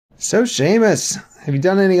So, Shamus, have you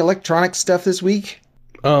done any electronic stuff this week?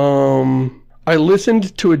 I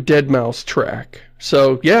listened to a Deadmau5 track.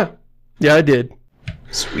 So, yeah, I did.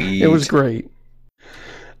 Sweet. It was great.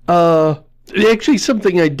 Actually,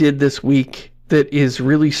 something I did this week that is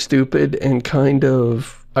really stupid and kind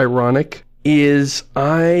of ironic is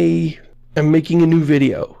I am making a new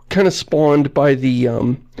video, kind of spawned by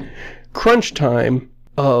the crunch time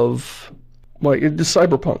of the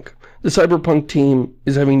Cyberpunk. The Cyberpunk team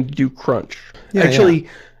is having to do crunch. Yeah, actually,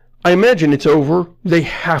 I imagine it's over. They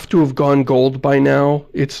have to have gone gold by now.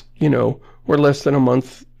 It's, you know, we're less than a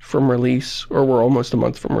month from release, or we're almost a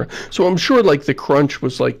month from release. So I'm sure like the crunch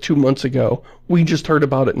was like 2 months ago. We just heard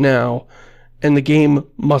about it now, and the game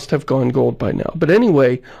must have gone gold by now. But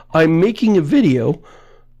anyway, I'm making a video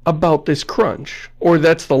about this crunch, or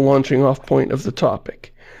that's the launching off point of the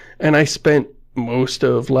topic. And I spent most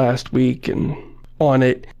of last week on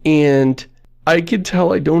it, and I could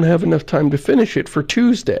tell I don't have enough time to finish it for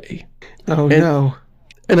Tuesday. Oh, no.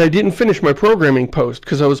 And I didn't finish my programming post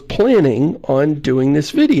because I was planning on doing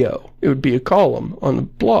this video. It would be a column on the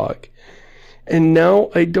blog. And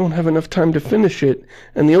now I don't have enough time to finish it,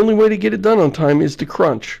 and the only way to get it done on time is to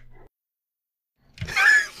crunch.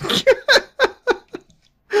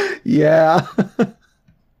 Yeah.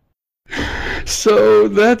 So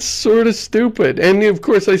that's sort of stupid. And of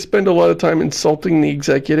course I spend a lot of time insulting the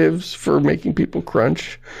executives for making people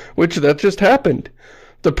crunch, which that just happened.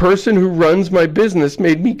 The person who runs my business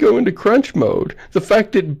made me go into crunch mode. The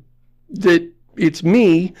fact that it's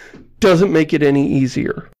me doesn't make it any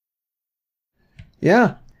easier.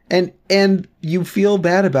 Yeah. And you feel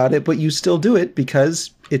bad about it, but you still do it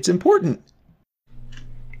because it's important.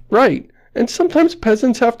 Right. And sometimes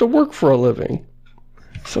peasants have to work for a living.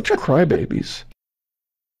 Such crybabies.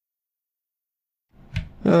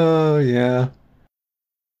 Oh, yeah.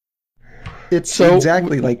 It's so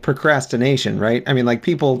exactly like procrastination, right? I mean, like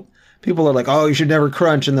people are like, oh, you should never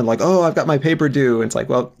crunch. And then like, oh, I've got my paper due. And it's like,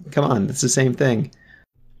 well, come on, it's the same thing.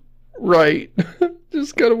 Right.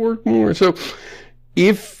 Just gotta work more. So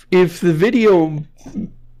if the video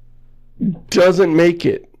doesn't make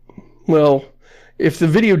it, well, if the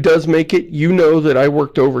video does make it, you know that I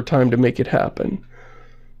worked overtime to make it happen.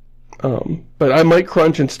 But I might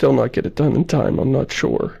crunch and still not get it done in time. I'm not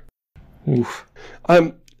sure. Oof.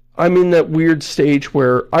 I'm in that weird stage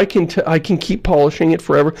where I can keep polishing it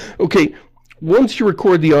forever. Okay, once you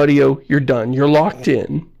record the audio, you're done. You're locked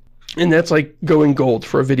in. And that's like going gold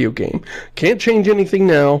for a video game. Can't change anything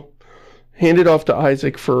now. Hand it off to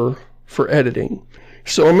Isaac for editing.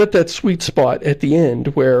 So I'm at that sweet spot at the end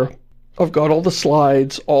where I've got all the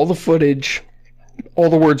slides, all the footage, all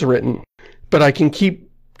the words written. But I can keep,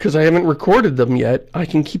 because I haven't recorded them yet, I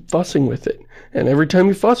can keep fussing with it. And every time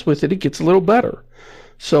you fuss with it, it gets a little better.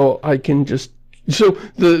 So I can just... So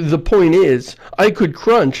the point is, I could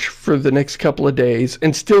crunch for the next couple of days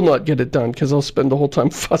and still not get it done because I'll spend the whole time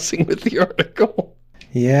fussing with the article.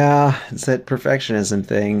 Yeah, it's that perfectionism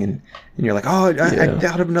thing, and you're like, oh, I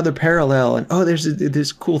thought of another parallel, and oh, there's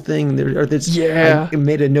this cool thing, or this. Yeah. I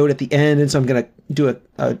made a note at the end, and so I'm gonna do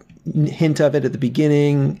a hint of it at the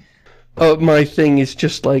beginning. My thing is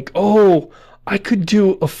just like, oh, I could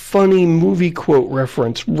do a funny movie quote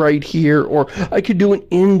reference right here, or I could do an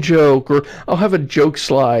in-joke, or I'll have a joke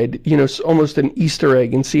slide, you know, almost an Easter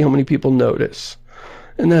egg, and see how many people notice.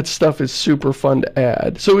 And that stuff is super fun to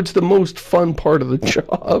add. So it's the most fun part of the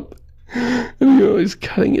job. And you're always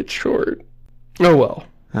cutting it short. Oh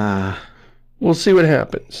well. We'll see what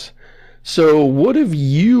happens. So what have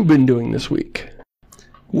you been doing this week?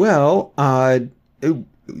 Well,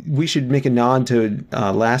 we should make a nod to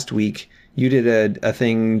last week. You did a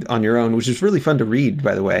thing on your own, which was really fun to read,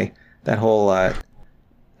 by the way. That whole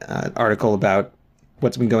article about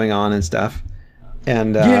what's been going on and stuff.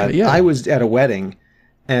 And I was at a wedding.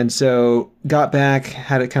 And so got back,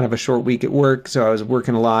 had a kind of a short week at work, so I was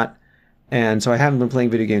working a lot. And so I haven't been playing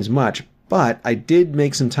video games much. But I did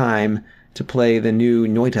make some time to play the new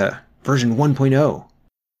Noita version 1.0.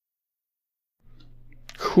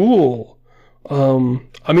 Cool.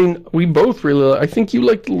 I mean, we both really... I think you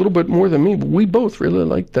liked it a little bit more than me, but we both really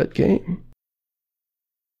liked that game.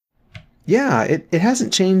 Yeah, it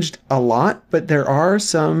hasn't changed a lot, but there are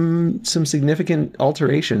some significant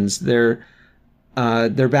alterations. Their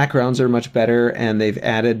backgrounds are much better, and they've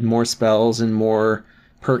added more spells and more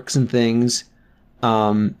perks and things.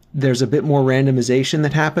 There's a bit more randomization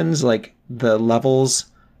that happens, like the levels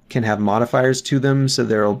can have modifiers to them, so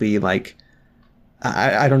there'll be like...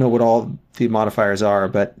 I don't know what all the modifiers are,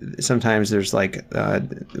 but sometimes there's like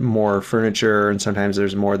more furniture, and sometimes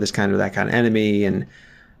there's more this kind of that kind of enemy. And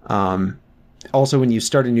also when you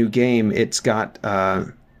start a new game, it's got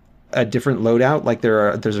a different loadout. Like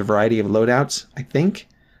there's a variety of loadouts, I think.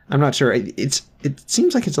 I'm not sure. It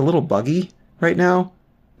seems like it's a little buggy right now,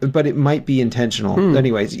 but it might be intentional.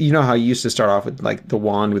 Anyways, you know how you used to start off with like the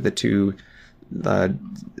wand with the 2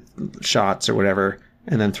 shots or whatever,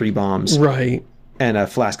 and then 3 bombs. Right. And a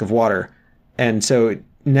flask of water. And so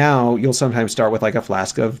now you'll sometimes start with like a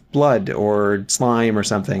flask of blood or slime or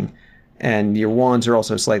something. And your wands are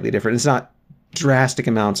also slightly different. It's not drastic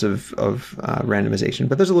amounts of randomization,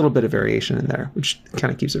 but there's a little bit of variation in there, which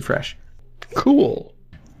kind of keeps it fresh. Cool.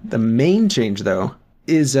 The main change, though,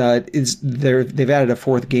 is they've added a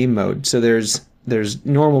 4th game mode. So there's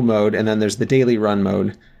normal mode, and then there's the daily run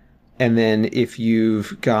mode, and then if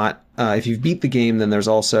you've beat the game, then there's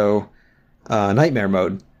also nightmare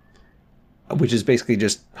mode, which is basically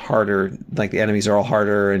just harder. Like the enemies are all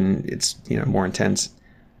harder, and it's more intense.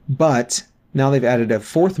 But now they've added a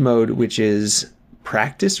 4th mode, which is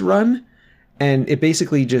practice run, and it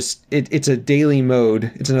basically it's a daily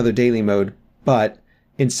mode. It's another daily mode, but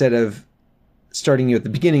instead of starting you at the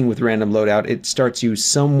beginning with random loadout, it starts you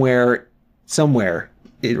somewhere,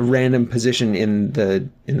 a random position in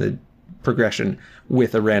the progression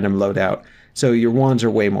with a random loadout. So your wands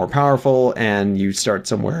are way more powerful, and you start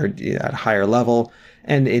somewhere at a higher level,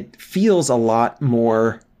 and it feels a lot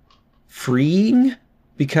more freeing.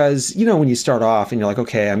 Because, when you start off and you're like,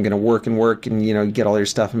 okay, I'm going to work and get all your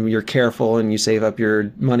stuff, and you're careful and you save up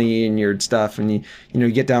your money and your stuff, and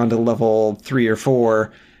you get down to level 3 or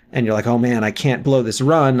 4 and you're like, oh man, I can't blow this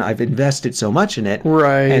run. I've invested so much in it.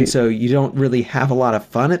 Right. And so you don't really have a lot of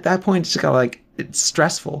fun at that point. It's just kind of like, it's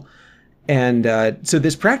stressful. And so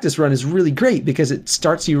this practice run is really great because it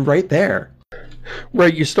starts you right there.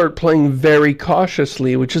 Right, you start playing very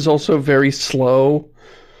cautiously, which is also very slow.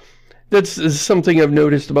 That's something I've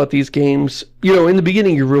noticed about these games. In the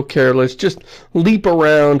beginning, you're real careless. Just leap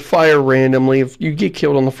around, fire randomly. If you get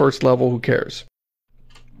killed on the first level, who cares?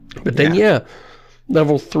 But then,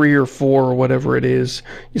 level 3 or 4 or whatever it is,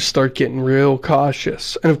 you start getting real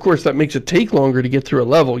cautious. And of course, that makes it take longer to get through a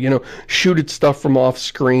level. Shoot at stuff from off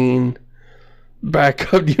screen.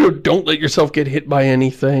 Back up. Don't let yourself get hit by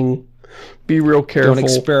anything. Be real careful. Don't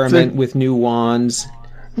experiment with new wands.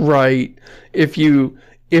 Right. If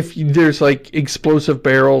there's like explosive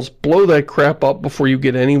barrels, blow that crap up before you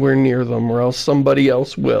get anywhere near them, or else somebody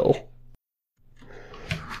else will.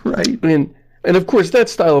 Right. And of course that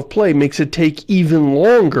style of play makes it take even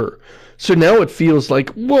longer. So now it feels like,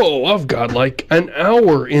 whoa, I've got like an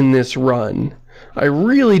hour in this run. I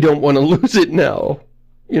really don't want to lose it now.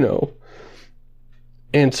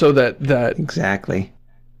 And so that exactly.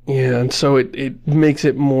 Yeah, and so it makes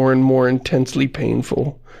it more and more intensely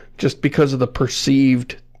painful. Just because of the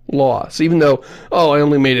perceived loss. Even though, I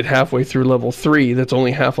only made it halfway through level 3, that's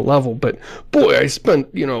only half a level, but boy, I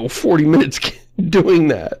spent, 40 minutes doing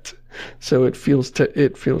that. So it feels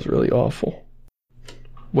really awful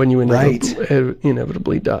when you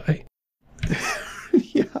inevitably die.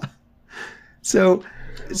 Yeah. So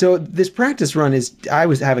this practice run I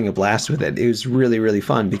was having a blast with it. It was really, really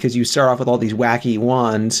fun because you start off with all these wacky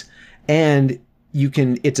wands, and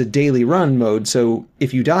it's a daily run mode, so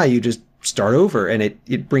if you die, you just start over, and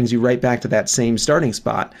it brings you right back to that same starting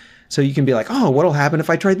spot. So you can be like, oh, what'll happen if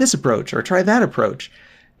I try this approach or try that approach?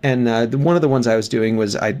 And one of the ones I was doing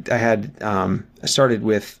was I started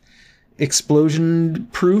with explosion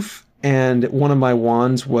proof, and one of my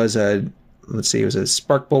wands was it was a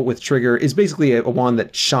spark bolt with trigger. It's basically a wand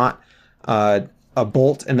that shot a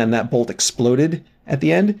bolt, and then that bolt exploded at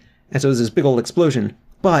the end, and so it was this big old explosion.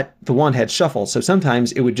 But the wand had shuffle, so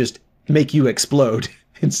sometimes it would just make you explode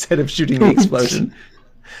instead of shooting the explosion.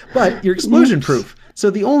 But you're explosion proof.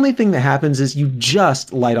 So the only thing that happens is you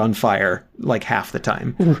just light on fire like half the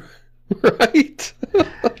time. Right.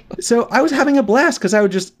 So I was having a blast because I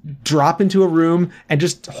would just drop into a room and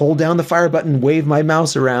just hold down the fire button, wave my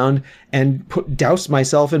mouse around, and douse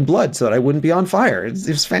myself in blood so that I wouldn't be on fire. It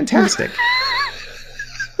was fantastic.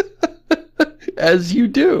 As you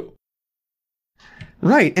do.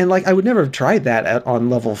 Right, and like I would never have tried that on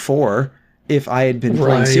level 4 if I had been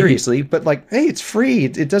playing seriously. But like, hey, it's free;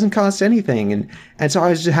 it doesn't cost anything, and so I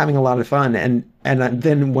was just having a lot of fun. And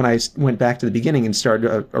then when I went back to the beginning and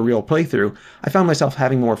started a real playthrough, I found myself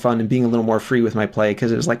having more fun and being a little more free with my play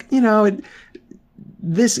because it was like,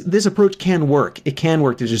 this approach can work. It can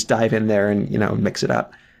work to just dive in there and mix it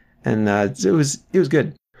up, and it was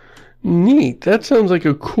good. Neat. That sounds like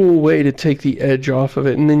a cool way to take the edge off of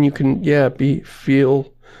it, and then you can,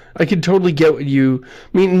 feel... I can totally get what you...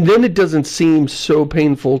 I mean, then it doesn't seem so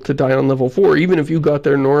painful to die on level 4. Even if you got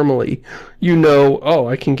there normally,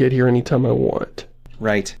 I can get here anytime I want.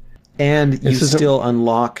 Right. And you still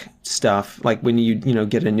unlock stuff, like when you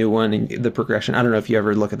get a new one and the progression. I don't know if you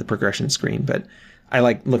ever look at the progression screen, but I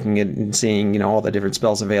like looking at and seeing, all the different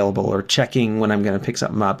spells available, or checking when I'm going to pick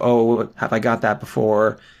something up. Oh, have I got that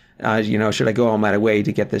before? Should I go on my way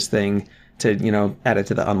to get this thing to, add it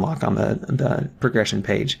to the unlock on the progression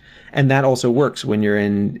page? And that also works when you're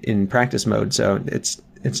in practice mode. So it's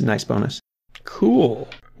a nice bonus. Cool.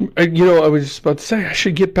 I was just about to say I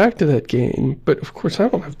should get back to that game, but of course I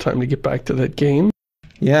don't have time to get back to that game.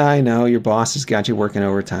 Yeah, I know. Your boss has got you working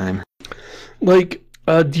overtime. Like,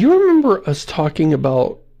 do you remember us talking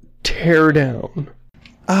about Teardown?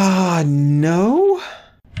 No.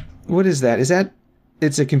 What is that?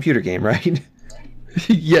 It's a computer game, right?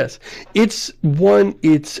 Yes. It's a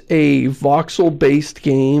voxel-based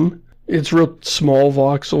game. It's real small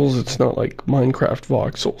voxels. It's not like Minecraft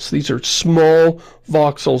voxels. These are small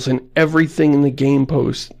voxels, and everything in the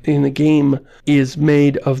game is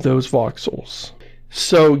made of those voxels.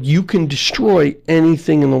 So you can destroy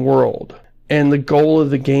anything in the world. And the goal of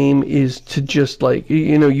the game is to just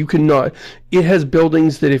you cannot... It has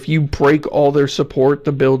buildings that if you break all their support,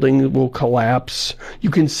 the building will collapse. You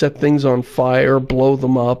can set things on fire, blow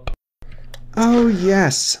them up. Oh,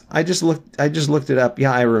 yes. I just looked it up.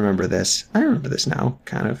 Yeah, I remember this. I remember this now,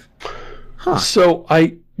 kind of. Huh. So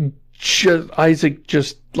Isaac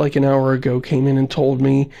just like an hour ago came in and told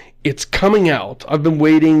me it's coming out. I've been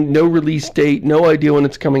waiting, no release date, no idea when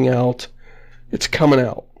it's coming out. It's coming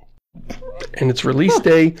out. And its release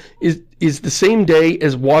day is the same day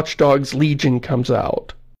as Watch Dogs Legion comes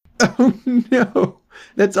out. Oh no.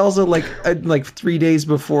 That's also like 3 days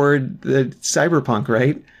before the Cyberpunk,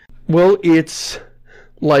 right? Well, it's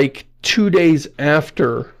like 2 days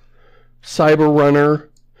after Cyberrunner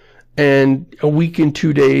and a week and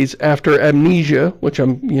 2 days after Amnesia, which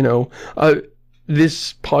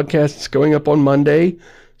this podcast is going up on Monday.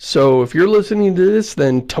 So if you're listening to this,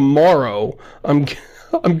 then tomorrow I'm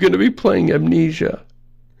going to be playing Amnesia.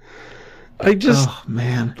 Oh,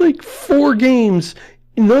 man. Like 4 games,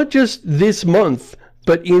 not just this month,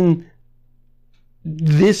 but in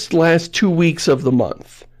this last 2 weeks of the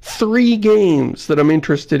month. 3 games that I'm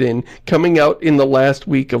interested in coming out in the last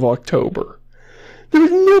week of October. There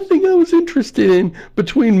was nothing I was interested in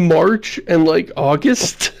between March and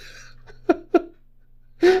August.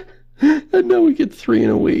 And now we get 3 in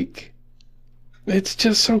a week. It's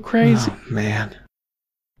just so crazy. Oh, man.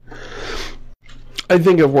 I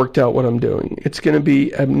think I've worked out what I'm doing. It's going to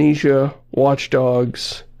be Amnesia, Watch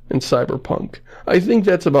Dogs, and Cyberpunk. I think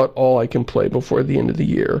that's about all I can play before the end of the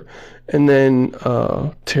year. And then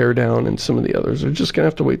Teardown and some of the others are just going to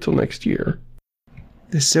have to wait till next year.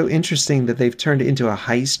 It's so interesting that they've turned it into a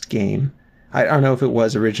heist game. I don't know if it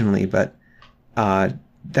was originally, but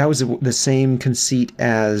that was the same conceit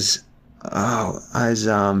as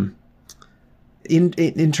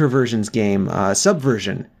Introversion's game,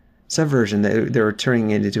 Subversion. Subversion, they were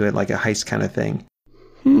turning it into like a heist kind of thing.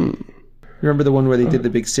 Remember the one where they did the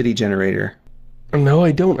big city generator? No,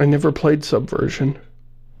 I don't. I never played Subversion.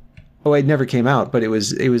 Oh, it never came out, but it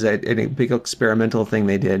was a big experimental thing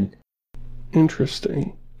they did.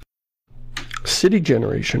 Interesting. City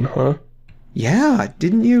generation, huh? Yeah,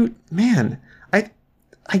 didn't you? Man,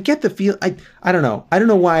 I get the feel. I don't know. I don't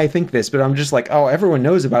know why I think this, but I'm just like, oh, everyone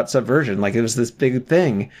knows about Subversion. Like, it was this big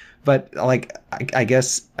thing. But I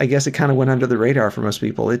guess it kind of went under the radar for most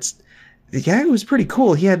people. It was pretty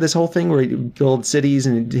cool. He had this whole thing where he'd build cities,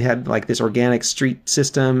 and he had like this organic street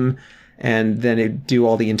system, and then it'd do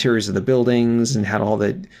all the interiors of the buildings, and had all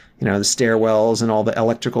the the stairwells and all the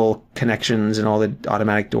electrical connections, and all the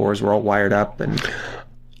automatic doors were all wired up. And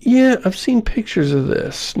yeah, I've seen pictures of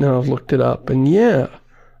this. Now I've looked it up, and yeah,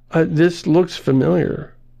 this looks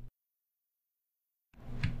familiar.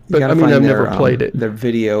 But I mean, I've never played it. The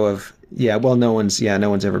video of no one's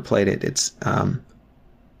ever played it. It's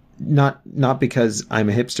not because I'm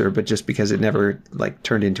a hipster, but just because it never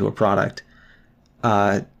turned into a product.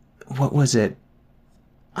 What was it?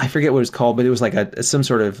 I forget what it was called, but it was like some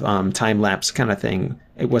sort of time lapse kind of thing.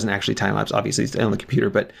 It wasn't actually time lapse, obviously it's on the computer,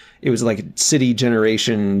 but it was like a city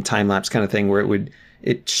generation time lapse kind of thing where it was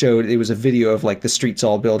a video of the streets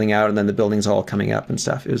all building out and then the buildings all coming up and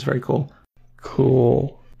stuff. It was very cool.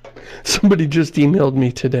 Cool. Somebody just emailed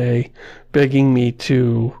me today begging me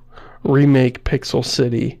to remake Pixel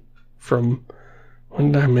City from,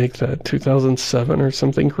 when did I make that? 2007 or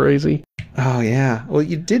something crazy? Oh, yeah. Well,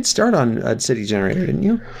 you did start on City Generator, didn't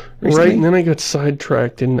you? Recently? Right, and then I got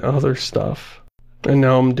sidetracked in other stuff. And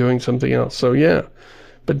now I'm doing something else, so yeah.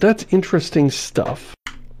 But that's interesting stuff.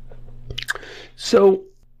 So,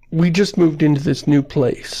 we just moved into this new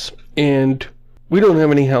place, and We don't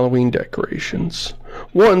have any Halloween decorations.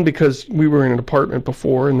 One, because we were in an apartment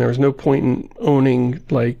before and there was no point in owning,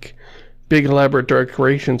 like, big elaborate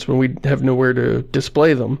decorations when we'd have nowhere to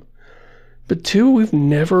display them. But two, we've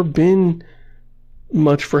never been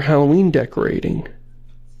much for Halloween decorating.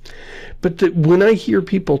 But when I hear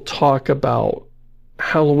people talk about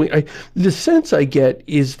Halloween, the sense I get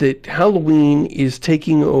is that Halloween is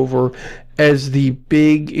taking over as the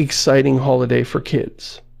big, exciting holiday for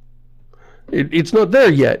kids. It's not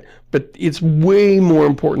there yet, but it's way more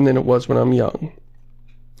important than it was when I'm young.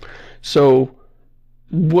 So,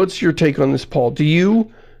 what's your take on this, Paul? Do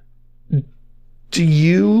you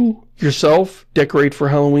yourself decorate for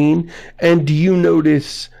Halloween? And do you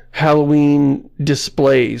notice Halloween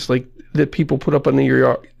displays, like, that people put up on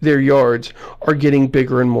their yards are getting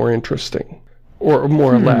bigger and more interesting? Or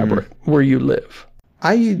more elaborate, where you live?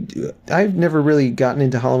 I've never really gotten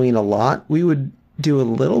into Halloween a lot. We would do a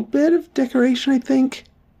little bit of decoration, I think.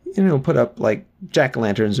 You know, put up, like,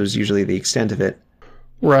 jack-o'-lanterns was usually the extent of it.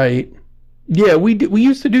 Right. Yeah, we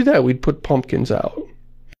used to do that. We'd put pumpkins out.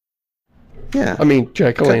 Yeah. I mean,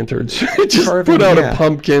 jack-o'-lanterns. Just carving, put out a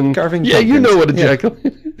pumpkin. Carving yeah, pumpkins. You know what a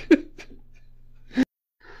jack-o'-lantern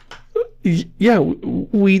Yeah,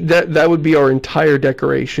 that would be our entire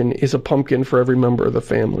decoration, is a pumpkin for every member of the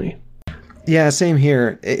family. Yeah, same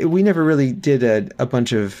here. We never really did a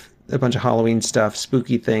bunch of Halloween stuff,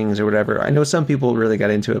 spooky things or whatever. I know some people really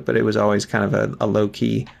got into it, but it was always kind of a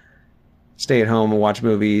low-key stay at home and watch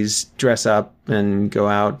movies, dress up and go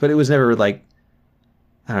out. But it was never, like,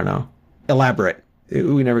 I don't know, elaborate.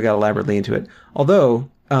 We never got elaborately into it. Although,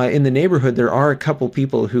 in the neighborhood, there are a couple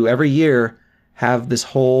people who every year have this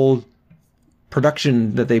whole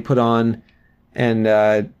production that they put on, and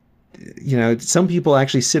you know, some people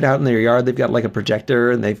actually sit out in their yard. They've got, like, a projector,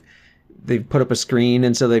 and they've put up a screen,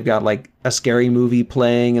 and so they've got, like, a scary movie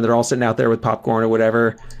playing, and they're all sitting out there with popcorn or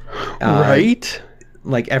whatever. Right?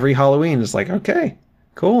 Like, every Halloween, it's like, okay,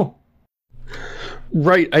 cool.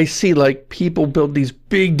 Right, I see, like, people build these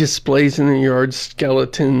big displays in their yard,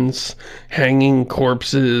 skeletons, hanging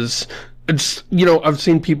corpses. It's, you know, I've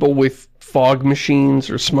seen people with fog machines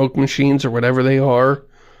or smoke machines or whatever they are,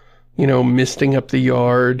 you know, misting up the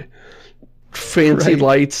yard, fancy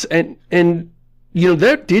lights, and you know,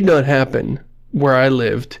 that did not happen where I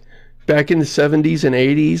lived. Back in the 70s and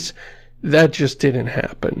 80s, that just didn't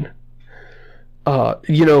happen.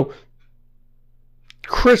 You know,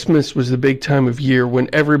 Christmas was the big time of year when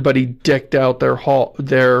everybody decked out their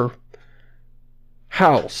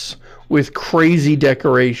house with crazy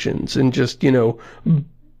decorations and just, you know,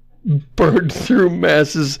 burned through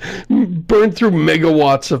megawatts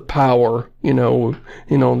of power, you know,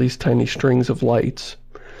 in all these tiny strings of lights.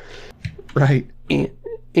 Right.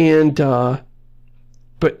 And I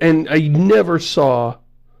never saw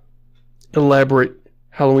elaborate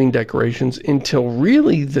Halloween decorations until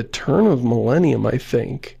really the turn of millennium, I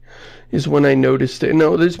think, is when I noticed it.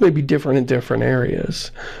 No, this may be different in different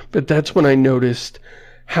areas, but that's when I noticed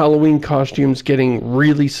Halloween costumes getting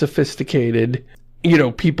really sophisticated. You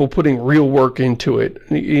know, people putting real work into it,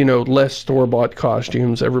 you know, less store-bought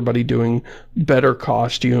costumes, everybody doing better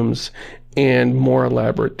costumes and more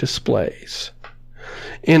elaborate displays.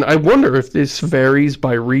 And I wonder if this varies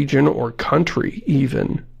by region or country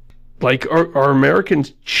even. Like, are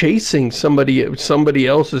Americans chasing somebody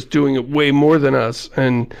else is doing it way more than us,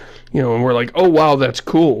 and, you know, and we're like, oh wow, that's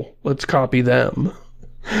cool, let's copy them.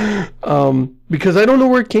 Because I don't know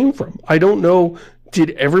where it came from. I don't know, did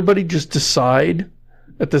everybody just decide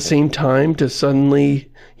at the same time to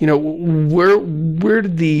suddenly, you know, where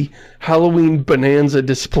did the Halloween bonanza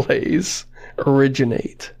displays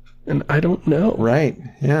originate? And I don't know. Right,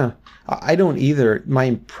 yeah. I don't either. My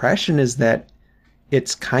impression is that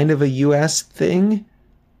it's kind of a US thing,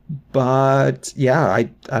 but yeah, I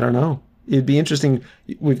don't know. It'd be interesting.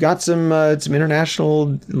 We've got some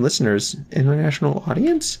international listeners, international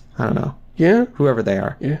audience? I don't know. Yeah. Whoever they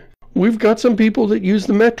are. Yeah. We've got some people that use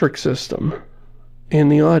the metric system in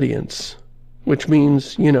the audience, which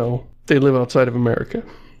means, you know, they live outside of America.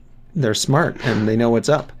 They're smart and they know what's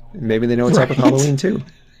up. Maybe they know what's up with Halloween too.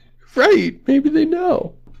 Right. Maybe they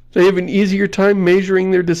know. They have an easier time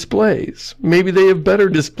measuring their displays. Maybe they have better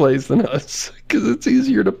displays than us, because it's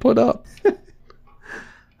easier to put up.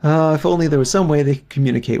 If only there was some way they could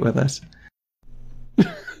communicate with us.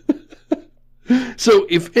 So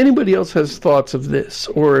if anybody else has thoughts of this,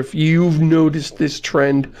 or if you've noticed this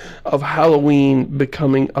trend of Halloween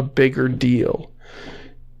becoming a bigger deal,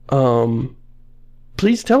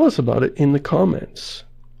 please tell us about it in the comments.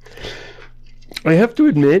 I have to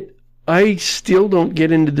admit, I still don't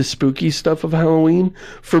get into the spooky stuff of Halloween.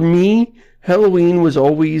 For me, Halloween was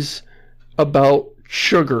always about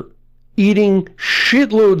sugar. Eating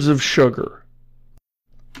shitloads of sugar.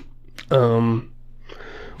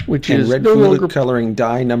 Which and is red no food longer... coloring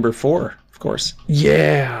dye number 4, of course.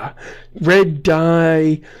 Yeah. Red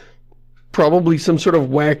dye, probably some sort of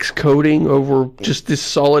wax coating over just this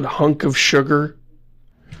solid hunk of sugar.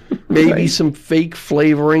 Maybe Right. some fake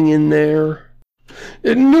flavoring in there.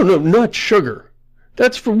 No, not sugar.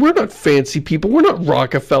 We're not fancy people. We're not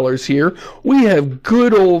Rockefellers here. We have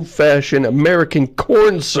good old-fashioned American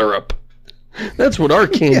corn syrup. That's what our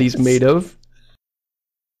candy's made of.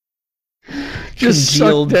 Just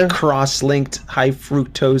congealed, cross-linked,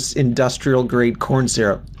 high-fructose, industrial-grade corn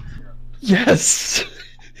syrup. Yes.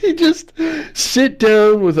 You just sit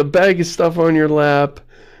down with a bag of stuff on your lap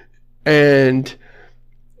and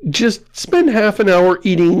just spend half an hour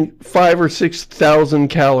eating 5,000 or 6,000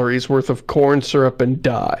 calories worth of corn syrup and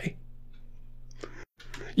die.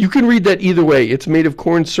 You can read that either way. It's made of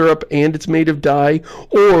corn syrup and it's made of dye,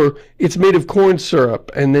 or it's made of corn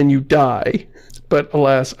syrup and then you die. But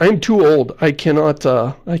alas, I'm too old. I cannot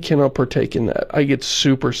partake in that. I get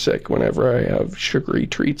super sick whenever I have sugary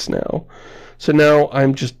treats now. So now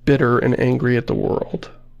I'm just bitter and angry at the world.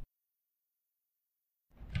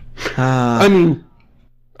 I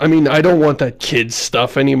mean, I don't want that kid's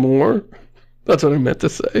stuff anymore. That's what I meant to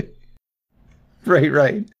say.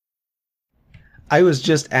 Right. I was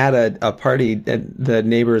just at a party. The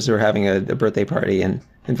neighbors were having a birthday party and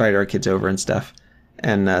invited our kids over and stuff.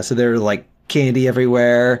 And so there were like candy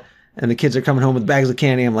everywhere. And the kids are coming home with bags of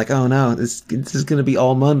candy. I'm like, oh no, this is going to be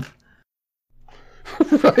all month.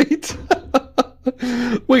 Right?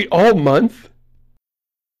 Wait, all month?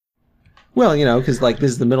 Well, you know, because like this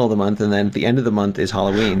is the middle of the month, and then at the end of the month is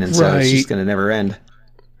Halloween, and so it's just going to never end.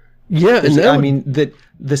 Yeah, and I mean,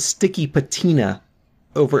 the sticky patina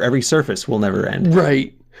over every surface will never end.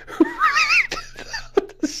 Right.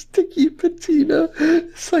 The sticky patina.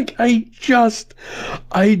 It's like, I just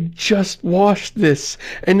washed this,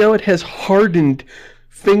 and now it has hardened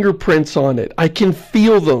fingerprints on it. I can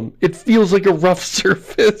feel them. It feels like a rough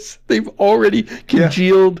surface. They've already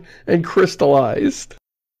congealed and crystallized.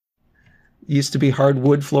 Used to be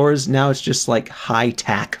hardwood floors, now it's just like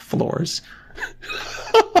high-tack floors.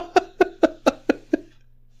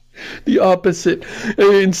 The opposite.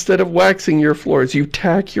 Instead of waxing your floors, you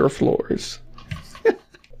tack your floors.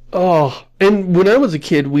 Oh, and when I was a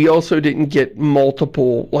kid, we also didn't get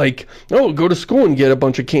multiple, like, oh, go to school and get a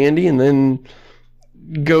bunch of candy and then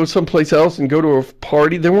go someplace else and go to a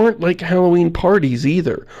party. There weren't like Halloween parties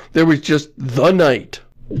either. There was just the night.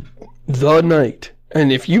 The night.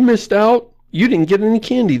 And if you missed out, you didn't get any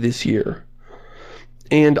candy this year.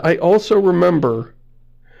 And I also remember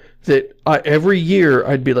that every year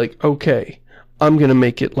I'd be like, okay, I'm going to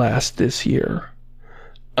make it last this year.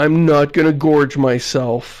 I'm not going to gorge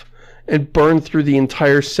myself and burn through the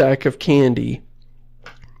entire sack of candy.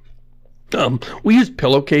 We used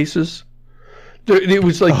pillowcases. It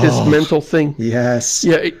was like this mental thing. Yes.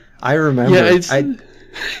 Yeah. I remember. Yeah,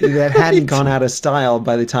 that hadn't gone out of style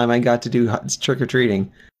by the time I got to do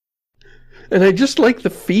trick-or-treating. And I just like the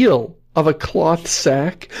feel of a cloth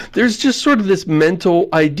sack. There's just sort of this mental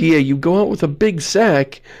idea. You go out with a big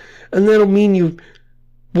sack, and that'll mean you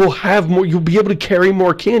will have more, you'll be able to carry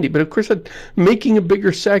more candy. But of course, making a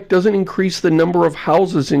bigger sack doesn't increase the number of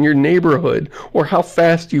houses in your neighborhood, or how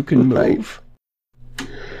fast you can move.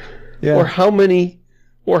 Yeah. Or how many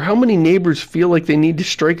neighbors feel like they need to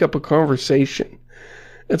strike up a conversation.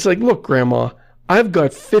 It's like, look, Grandma, I've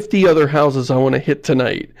got 50 other houses I want to hit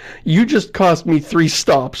tonight. You just cost me 3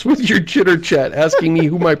 stops with your chitter chat asking me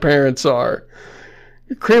who my parents are.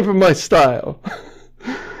 You're cramping my style.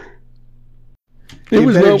 It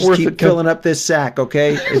was not worth it. Keep filling up this sack,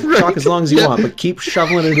 okay? Right. Talk as long as you want, but keep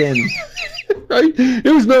shoveling it in. Right?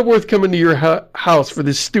 It was not worth coming to your house for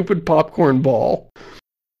this stupid popcorn ball.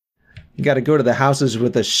 You got to go to the houses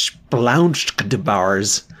with the splaunched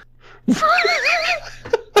bars.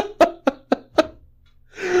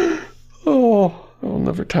 Oh, I'll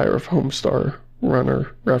never tire of Homestar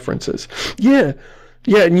Runner references. Yeah,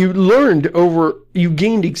 and you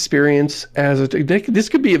gained experience as this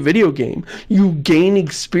could be a video game. You gain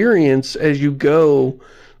experience as you go,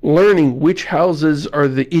 learning which houses are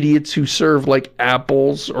the idiots who serve like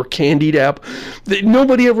apples or candied apple.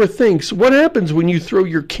 Nobody ever thinks, what happens when you throw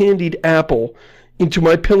your candied apple into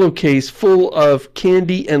my pillowcase full of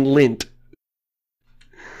candy and lint?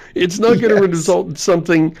 It's not going to result in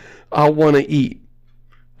something I'll want to eat.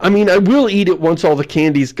 I mean, I will eat it once all the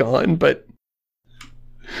candy's gone, but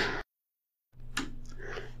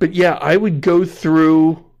yeah, I would go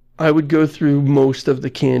through most of the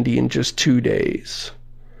candy in just 2 days.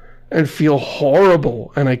 and feel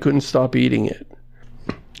horrible, and I couldn't stop eating it.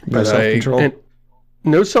 No self-control.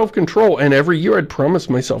 No self-control, and every year I'd promise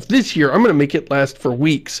myself, this year I'm going to make it last for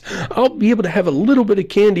weeks. I'll be able to have a little bit of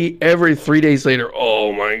candy every 3 days later.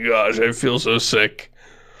 Oh my gosh, I feel so sick.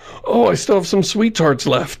 Oh, I still have some sweet tarts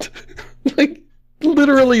left. Like,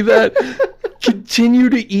 literally that. Continue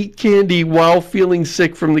to eat candy while feeling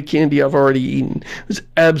sick from the candy I've already eaten. It was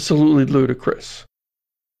absolutely ludicrous.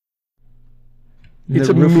 It's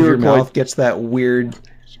the roof of your mouth gets that weird,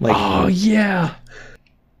 like... Oh, yeah.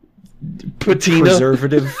 Patina.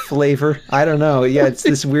 Preservative flavor. I don't know. Yeah, it's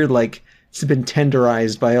this weird, like, it's been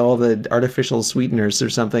tenderized by all the artificial sweeteners or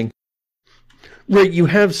something. Right, you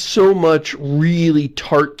have so much really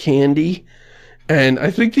tart candy, and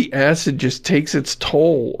I think the acid just takes its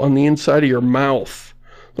toll on the inside of your mouth.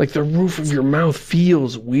 Like, the roof of your mouth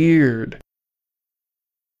feels weird.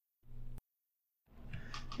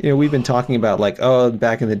 You know, we've been talking about, like, oh,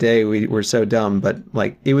 back in the day we were so dumb, but,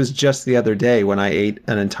 like, it was just the other day when I ate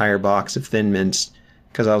an entire box of Thin Mints,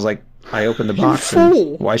 because I was like, I opened the box,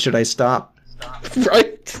 and why should I stop?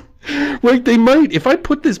 Right? Right, they might. If I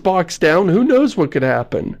put this box down, who knows what could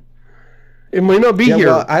happen? It might not be here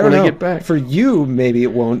well, I don't know. I get back. For you, maybe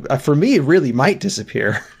it won't. For me, it really might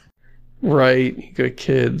disappear. Right, you got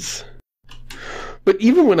kids. But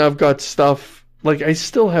even when I've got stuff, like, I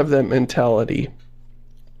still have that mentality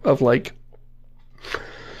of, like,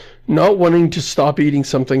 not wanting to stop eating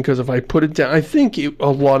something because if I put it down, I think a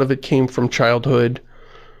lot of it came from childhood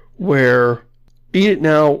where eat it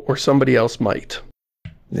now or somebody else might.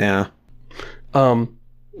 Yeah.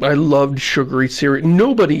 I loved sugary cereal.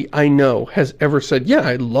 Nobody I know has ever said, yeah,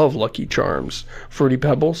 I love Lucky Charms, Fruity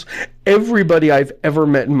Pebbles. Everybody I've ever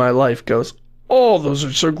met in my life goes, oh, those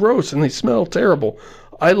are so gross and they smell terrible.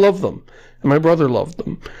 I love them. And my brother loved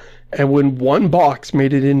them. And when one box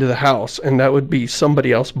made it into the house, and that would be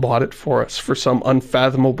somebody else bought it for us for some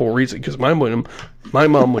unfathomable reason, because my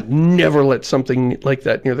mom would never let something like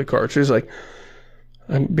that near the car. She was like,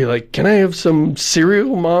 I'd be like, can I have some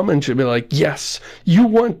cereal, Mom? And she'd be like, yes, you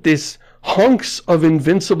want this hunks of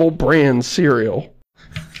Invincible brand cereal.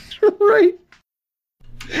 Right.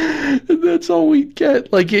 And that's all we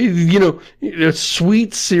get. Like, you know, a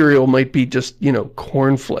sweet cereal might be just, you know,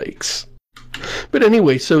 cornflakes. But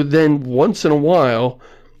anyway, so then once in a while,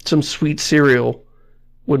 some sweet cereal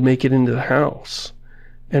would make it into the house.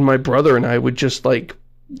 And my brother and I would just, like,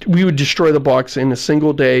 we would destroy the box in a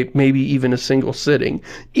single day, maybe even a single sitting.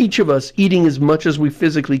 Each of us eating as much as we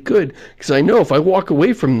physically could. Because I know if I walk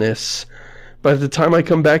away from this, by the time I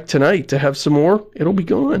come back tonight to have some more, it'll be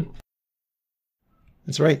gone.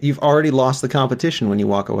 That's right. You've already lost the competition when you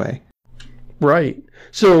walk away. Right.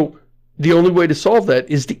 So the only way to solve that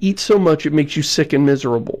is to eat so much it makes you sick and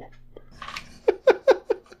miserable.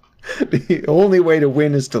 The only way to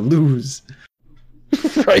win is to lose.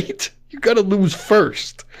 Right. You gotta lose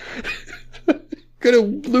first. Gotta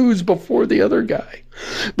lose before the other guy.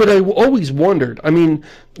 But I always wondered, I mean,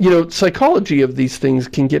 you know, psychology of these things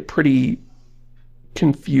can get pretty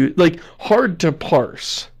confused, like hard to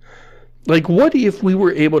parse. Like, what if we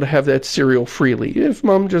were able to have that cereal freely? If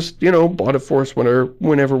Mom just, you know, bought it for us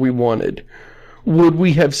whenever we wanted, would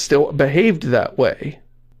we have still behaved that way?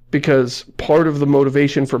 Because part of the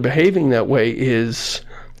motivation for behaving that way is,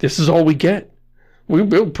 this is all we get.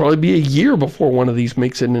 It'll probably be a year before one of these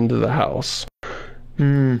makes it into the house.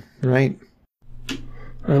 Right. I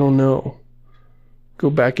don't know. Go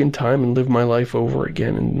back in time and live my life over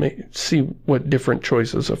again and see what different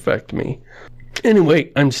choices affect me.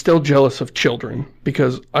 Anyway, I'm still jealous of children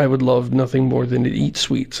because I would love nothing more than to eat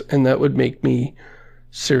sweets, and that would make me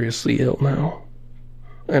seriously ill now.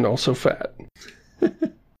 And also fat.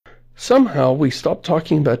 Somehow we stopped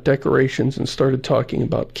talking about decorations and started talking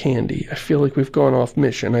about candy. I feel like we've gone off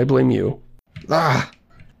mission. I blame you. All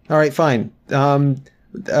right, fine.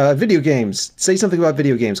 Video games. Say something about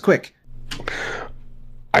video games, quick.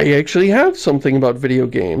 I actually have something about video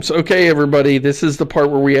games. Okay, everybody, this is the part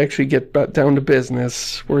where we actually get down to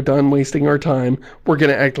business. We're done wasting our time. We're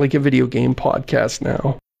going to act like a video game podcast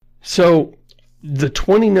now. So, the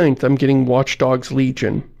 29th, I'm getting Watch Dogs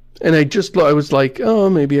Legion. And I was like, oh,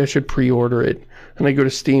 maybe I should pre-order it. And I go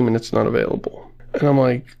to Steam and it's not available. And I'm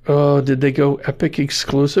like, oh, did they go Epic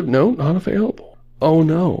exclusive? No, not available. Oh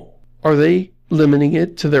no. Are they limiting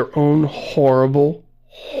it to their own horrible,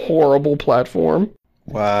 horrible platform?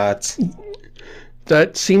 What?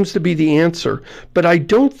 That seems to be the answer. But I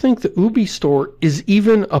don't think the UbiStore is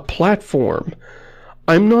even a platform.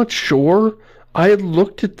 I'm not sure. I had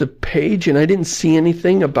looked at the page and I didn't see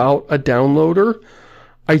anything about a downloader.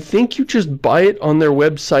 I think you just buy it on their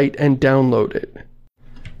website and download it.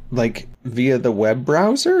 Like via the web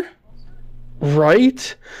browser?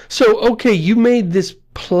 Right? So, okay, you made this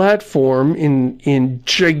platform in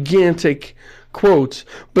gigantic quotes,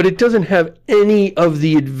 but it doesn't have any of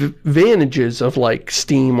the advantages of like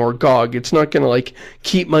Steam or GOG. It's not gonna like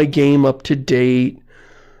keep my game up to date.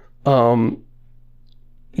 You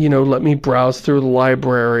know, let me browse through the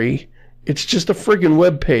library. It's just a friggin'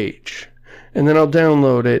 web page. And then I'll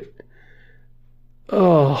download it.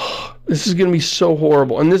 Oh, this is gonna be so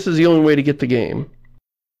horrible. And this is the only way to get the game.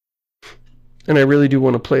 And I really do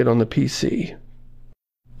want to play it on the PC.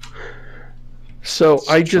 So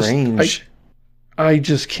Strange. I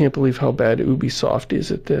just can't believe how bad Ubisoft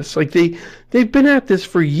is at this. Like they've been at this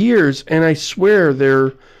for years, and I swear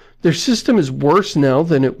their system is worse now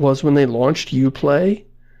than it was when they launched Uplay.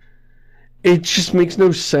 It just makes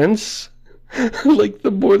no sense. Like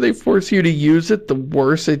the more they force you to use it, the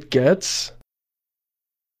worse it gets.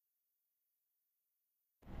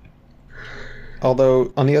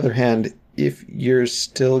 Although, on the other hand, if you're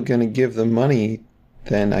still going to give them money,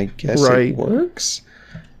 then I guess it works.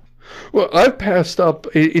 Well, I've passed up,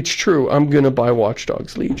 it's true, I'm going to buy Watch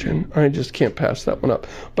Dogs Legion. I just can't pass that one up.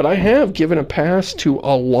 But I have given a pass to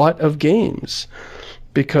a lot of games.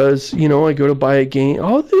 Because, you know, I go to buy a game,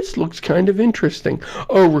 oh, this looks kind of interesting.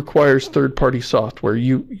 Oh, requires third-party software,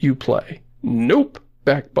 you play. Nope,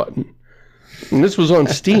 back button. And this was on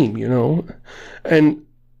Steam, you know. And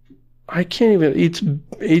I can't even,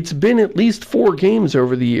 it's been at least 4 games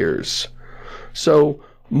over the years. So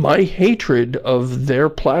my hatred of their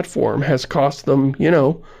platform has cost them, you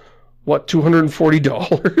know, what,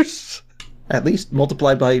 $240? At least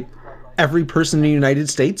multiplied by every person in the United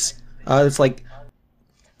States. It's like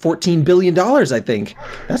 $14 billion, I think.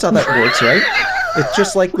 That's how that works, right? It's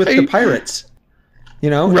just like with the pirates. You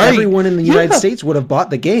know, everyone in the United States would have bought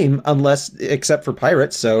the game except for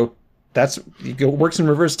pirates, so it works in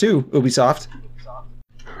reverse too, Ubisoft.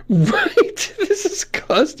 Right? This has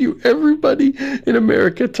cost you everybody in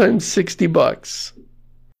America times $60.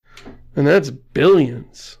 And that's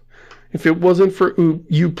billions. If it wasn't for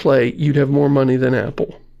Uplay, you'd have more money than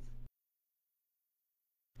Apple.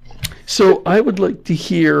 So I would like to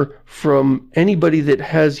hear from anybody that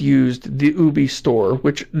has used the UbiStore,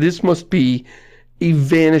 which this must be a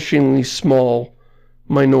vanishingly small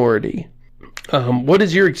minority. What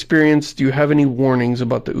is your experience? Do you have any warnings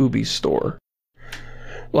about the UbiStore?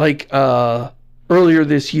 Like, earlier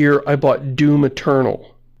this year, I bought Doom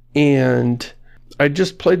Eternal, and I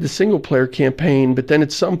just played the single-player campaign, but then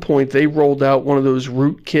at some point they rolled out one of those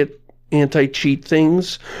rootkit anti-cheat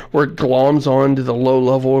things where it gloms onto the low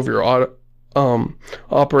level of your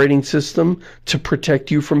operating system to protect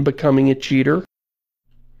you from becoming a cheater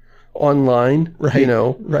online, right, you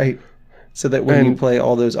know. Right. So that when you play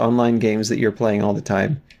all those online games that you're playing all the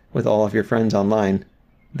time with all of your friends online,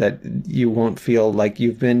 that you won't feel like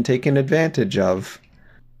you've been taken advantage of.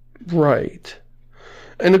 Right.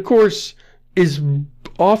 And of course, as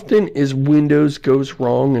often as Windows goes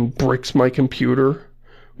wrong and bricks my computer,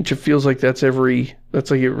 which it feels like that's every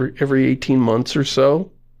 18 months or so,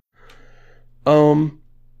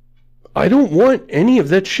 I don't want any of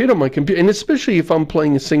that shit on my computer. And especially if I'm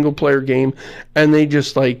playing a single player game and they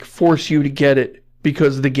just like force you to get it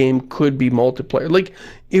because the game could be multiplayer. Like,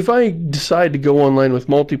 if I decide to go online with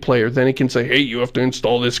multiplayer, then it can say, hey, you have to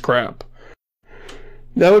install this crap.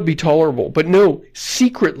 That would be tolerable. But no,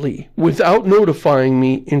 secretly, without notifying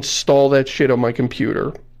me, install that shit on my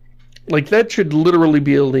computer. Like, that should literally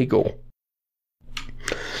be illegal.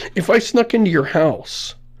 If I snuck into your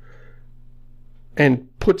house and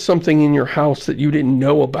put something in your house that you didn't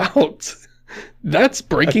know about, that's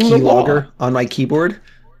breaking the law. A keylogger on my keyboard?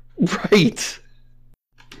 Right.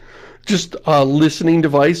 Just a listening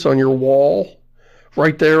device on your wall,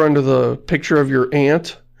 right there under the picture of your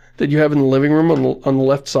aunt that you have in the living room on the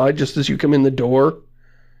left side, just as you come in the door.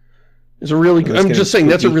 Is a really good, I'm just saying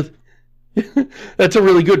that's that's a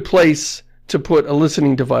really good place to put a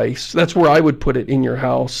listening device. That's where I would put it in your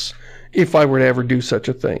house if I were to ever do such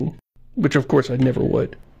a thing, which of course I never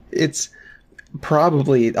would. It's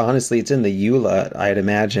probably, honestly, it's in the EULA, I'd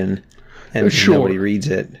imagine, and nobody reads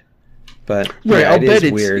it. But right, yeah, it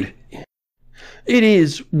is weird. It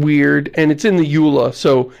is weird, and it's in the EULA,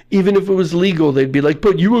 so even if it was legal, they'd be like,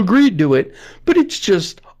 but you agreed to it. But it's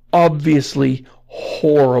just obviously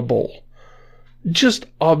horrible. Just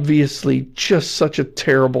obviously just such a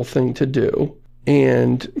terrible thing to do.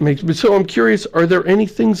 And makes me, so I'm curious, are there any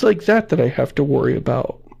things like that that I have to worry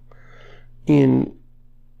about? In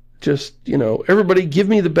just, you know, everybody give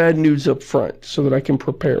me the bad news up front so that I can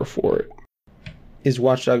prepare for it. Is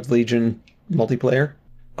Watch Dogs Legion multiplayer?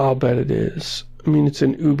 I'll bet it is. I mean, it's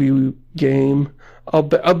an Ubi game.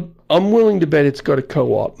 I'm willing to bet it's got a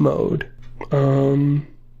co-op mode.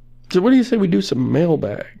 So what do you say we do some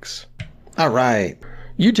mailbags? All right.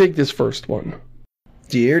 You take this first one.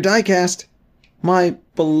 Dear Diecast, my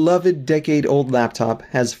beloved decade-old laptop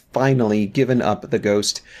has finally given up the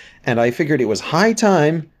ghost, and I figured it was high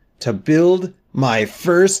time to build my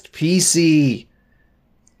first PC.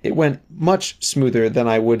 It went much smoother than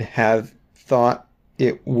I would have thought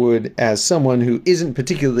it would as someone who isn't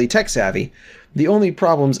particularly tech-savvy. The only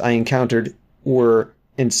problems I encountered were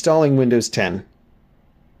installing Windows 10.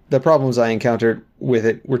 The problems I encountered with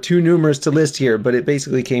it were too numerous to list here, but it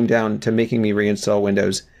basically came down to making me reinstall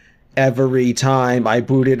Windows every time I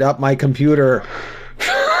booted up my computer.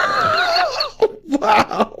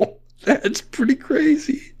 Wow, that's pretty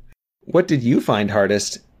crazy. What did you find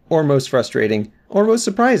hardest, or most frustrating, or most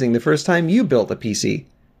surprising the first time you built a PC?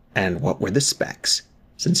 And what were the specs?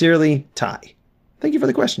 Sincerely, Ty. Thank you for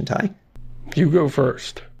the question, Ty. You go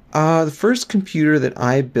first. The first computer that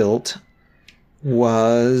I built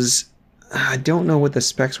was, I don't know what the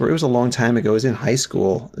specs were. It was a long time ago. It was in high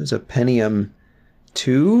school. It was a Pentium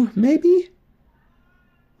 2, maybe?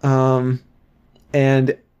 And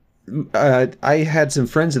I had some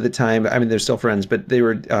friends at the time. I mean, they're still friends, but they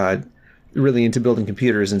were really into building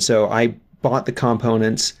computers. And so I bought the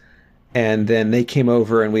components, and then they came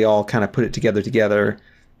over and we all kind of put it together.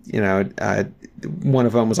 You know, one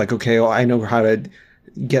of them was like, okay, well, I know how to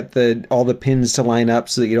get all the pins to line up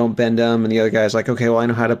so that you don't bend them. And the other guy's like, okay, well, I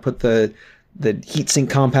know how to put the heatsink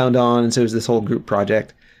compound on. And so it was this whole group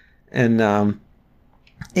project. And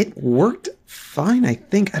it worked fine, I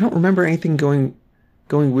think. I don't remember anything going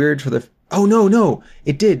weird for the... Oh, no,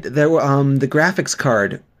 it did. There were, the graphics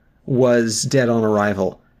card was dead on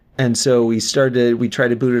arrival. And so we tried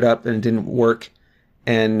to boot it up and it didn't work.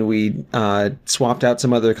 And we swapped out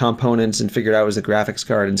some other components and figured out it was a graphics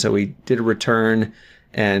card. And so we did a return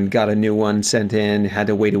and got a new one sent in. Had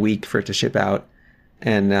to wait a week for it to ship out.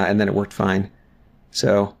 And then it worked fine.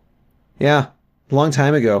 So, yeah, a long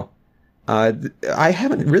time ago. I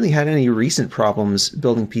haven't really had any recent problems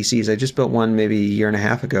building PCs. I just built one maybe a year and a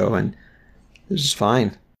half ago, and it was just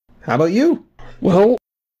fine. How about you? Well,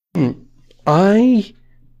 I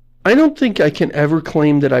don't think I can ever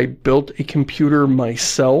claim that I built a computer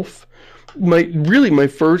myself.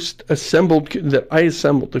 The first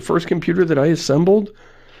computer that I assembled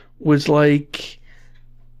was like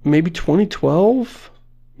maybe 2012,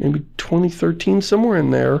 maybe 2013, somewhere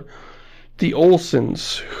in there. The Olsen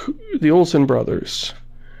brothers,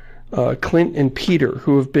 Clint and Peter,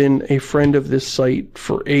 who have been a friend of this site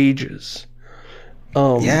for ages.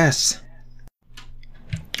 Yes.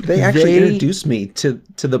 They actually introduced me to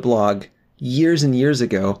the blog years and years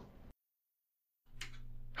ago.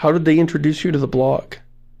 How did they introduce you to the blog?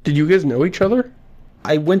 Did you guys know each other?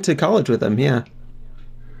 I went to college with them, yeah.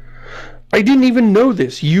 I didn't even know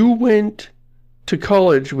this. You went to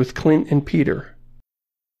college with Clint and Peter.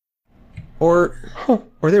 Or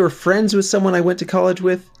they were friends with someone I went to college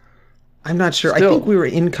with. I'm not sure. Still. I think we were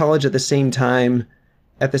in college at the same time,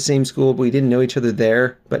 at the same school, but we didn't know each other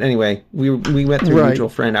there. But anyway, we went through a mutual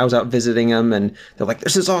friend. I was out visiting them, and they're like,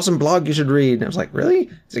 "There's this awesome blog you should read." And I was like, "Really?"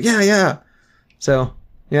 He's like, "Yeah." So,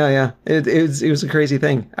 yeah. It was a crazy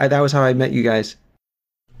thing. That was how I met you guys.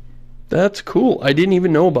 That's cool. I didn't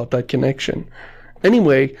even know about that connection.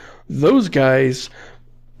 Anyway, those guys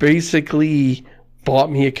basically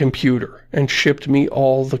bought me a computer and shipped me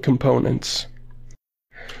all the components.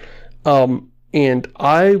 And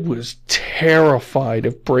I was terrified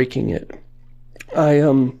of breaking it. I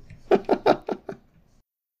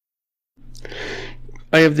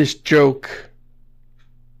have this joke.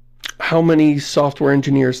 How many software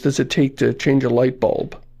engineers does it take to change a light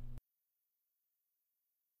bulb?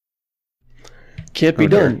 Can't be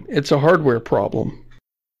done. It's a hardware problem.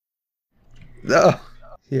 Oh,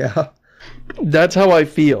 yeah. That's how I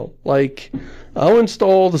feel. Like, I'll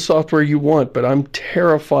install the software you want, but I'm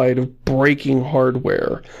terrified of breaking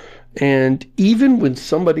hardware. And even when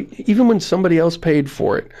somebody else paid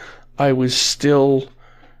for it, I was still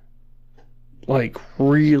like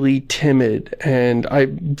really timid, and I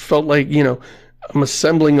felt like, you know, I'm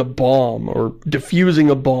assembling a bomb or diffusing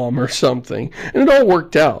a bomb or something. And it all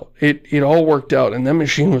worked out. It all worked out, and that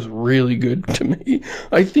machine was really good to me.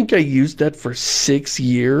 I think I used that for 6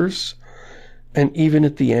 years. And even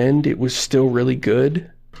at the end, it was still really good.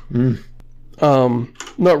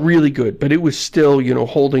 Not really good, but it was still, you know,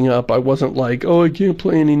 holding up. I wasn't like, oh, I can't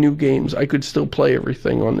play any new games. I could still play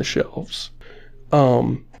everything on the shelves.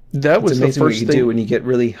 That was the first thing. It's amazing what you do when you get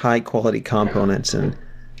really high quality components and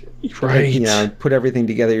right, you know, put everything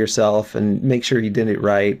together yourself and make sure you did it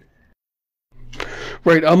right.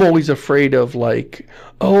 Right, I'm always afraid of like,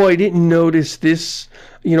 oh, I didn't notice this,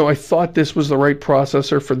 you know, I thought this was the right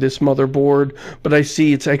processor for this motherboard, but I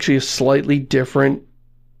see it's actually a slightly different,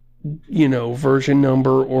 you know, version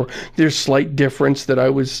number, or there's slight difference that I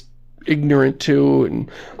was ignorant to, and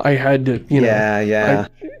I had to, you know. Yeah.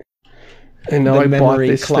 And now The I bought memory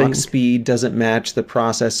this clock thing. speed doesn't match the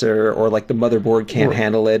processor, or like the motherboard can't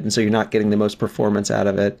handle it, and so you're not getting the most performance out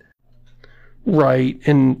of it. Right,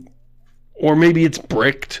 and or maybe it's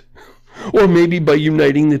bricked. Or maybe by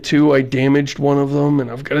uniting the two, I damaged one of them,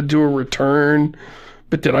 and I've got to do a return.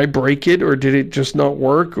 But did I break it, or did it just not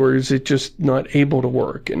work, or is it just not able to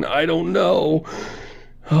work? And I don't know.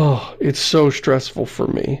 Oh, it's so stressful for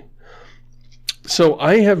me. So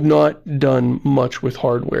I have not done much with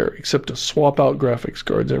hardware, except to swap out graphics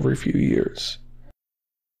cards every few years.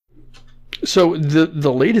 So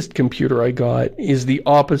the latest computer I got is the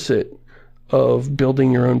opposite of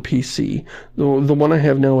building your own PC. The one I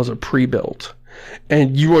have now is a pre-built.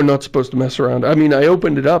 And you are not supposed to mess around. I mean, I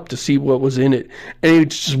opened it up to see what was in it, and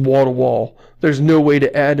it's just wall-to-wall. There's no way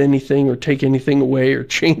to add anything or take anything away or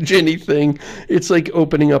change anything. It's like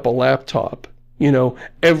opening up a laptop. You know,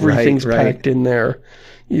 everything's packed in there.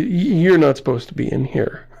 You're not supposed to be in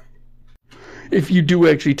here. If you do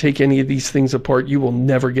actually take any of these things apart, you will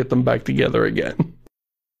never get them back together again.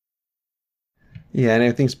 Yeah, and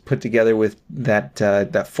everything's put together with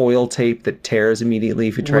that foil tape that tears immediately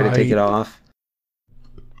if you try to take it off.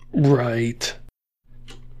 Right.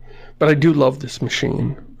 But I do love this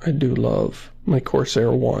machine. I do love my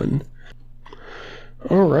Corsair 1.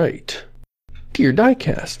 Alright. Dear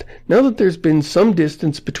Diecast, now that there's been some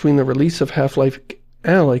distance between the release of Half-Life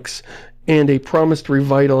Alyx and a promised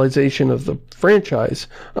revitalization of the franchise,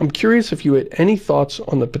 I'm curious if you had any thoughts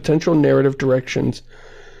on the potential narrative directions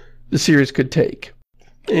the series could take.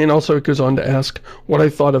 And also it goes on to ask what I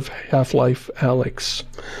thought of Half-Life Alyx.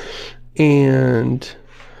 And,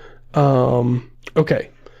 okay.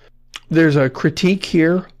 There's a critique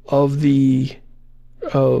here of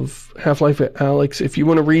Half-Life Alyx. If you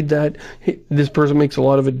want to read that, this person makes a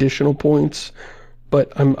lot of additional points,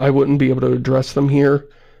 but I wouldn't be able to address them here.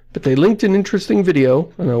 But they linked an interesting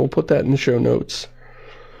video, and I will put that in the show notes.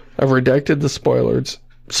 I've redacted the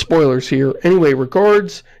spoilers here. Anyway,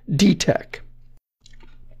 regards, D-Tech.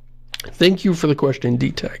 Thank you for the question,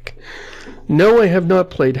 D-Tech. No, I have not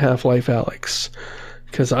played Half-Life Alyx,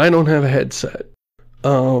 because I don't have a headset.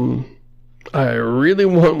 I really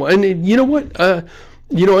want one. And you know what?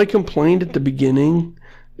 You know, I complained at the beginning,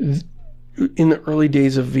 in the early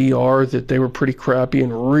days of VR, that they were pretty crappy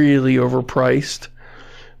and really overpriced.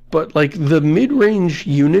 But, like, the mid-range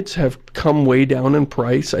units have come way down in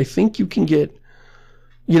price. I think you can get,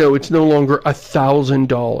 you know, it's no longer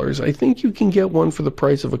 $1,000. I think you can get one for the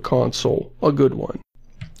price of a console, a good one.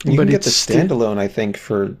 You can get the standalone, I think,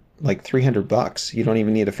 for like $300. You don't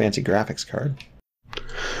even need a fancy graphics card.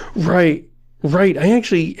 Right. Right. I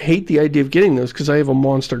actually hate the idea of getting those because I have a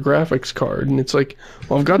monster graphics card, and it's like,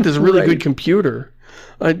 well, I've got this really good computer.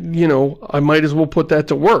 You know, I might as well put that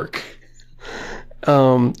to work.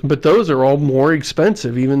 But those are all more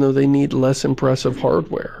expensive, even though they need less impressive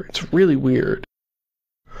hardware. It's really weird.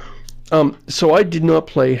 So I did not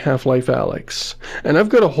play Half-Life Alyx, and I've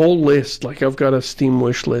got a whole list, like I've got a Steam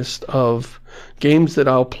wish list of games that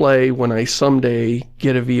I'll play when I someday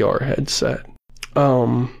get a VR headset.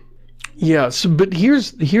 Yeah, so, but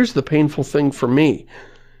here's the painful thing for me.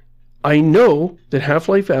 I know that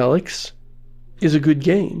Half-Life Alyx is a good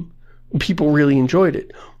game. People really enjoyed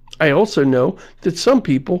it. I also know that some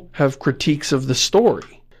people have critiques of the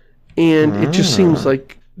story. And it just seems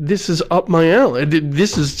like this is up my alley.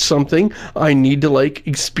 This is something I need to, like,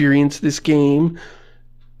 experience this game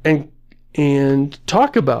and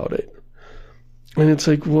talk about it. And it's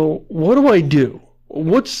like, well, what do I do?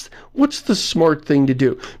 What's the smart thing to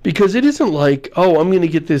do? Because it isn't like, oh, I'm going to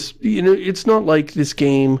get this, you know, it's not like this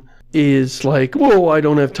game is like, whoa, I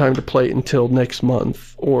don't have time to play it until next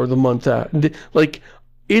month or the month after. Like,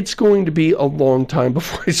 it's going to be a long time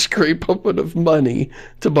before I scrape up enough money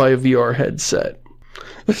to buy a VR headset.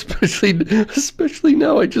 Especially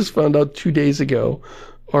now, I just found out 2 days ago,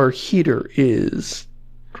 our heater is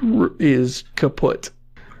kaput.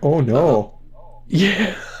 Oh no.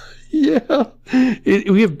 Yeah. Yeah.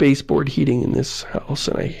 We have baseboard heating in this house,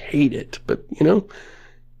 and I hate it, but, you know,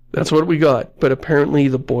 that's what we got. But apparently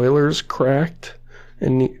the boiler's cracked,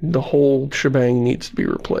 and the whole shebang needs to be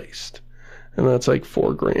replaced. And that's like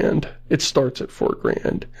 $4,000. It starts at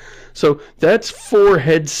 $4,000. So that's 4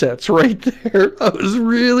 headsets right there. I was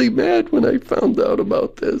really mad when I found out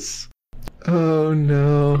about this. Oh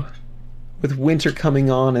no. With winter coming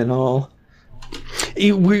on and all.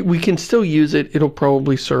 We can still use it. It'll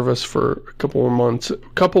probably serve us for a couple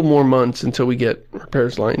more months until we get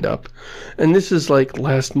repairs lined up. And this is like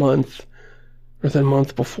last month or the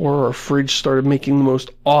month before our fridge started making the most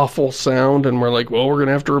awful sound, and we're like, well, we're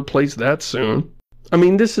gonna have to replace that soon. I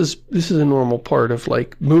mean, this is a normal part of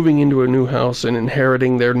like moving into a new house and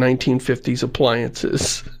inheriting their 1950s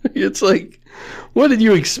appliances. It's like, what did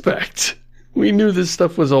you expect? We knew this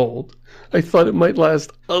stuff was old. I thought it might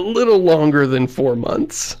last a little longer than 4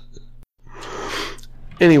 months.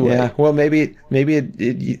 Anyway. Yeah, well, maybe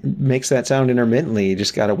it makes that sound intermittently. You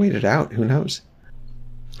just gotta wait it out. Who knows?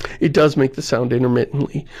 It does make the sound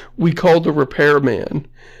intermittently. We called the repairman,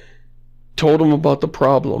 told him about the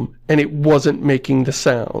problem, and it wasn't making the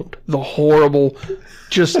sound. The horrible,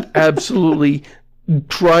 just absolutely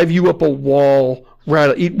drive you up a wall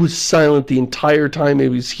rattle. It was silent the entire time it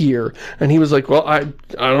was here. And he was like, well, I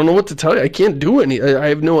don't know what to tell you. I can't do any. I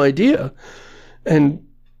have no idea. And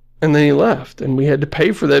then he left, and we had to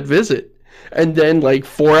pay for that visit. And then, like,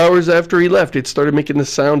 4 hours after he left, it started making the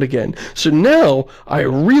sound again. So now, I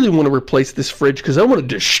really want to replace this fridge because I want to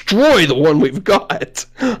destroy the one we've got.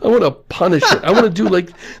 I want to punish it. I want to do like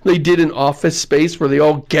they did in Office Space where they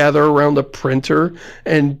all gather around the printer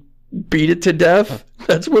and beat it to death.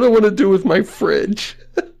 That's what I want to do with my fridge.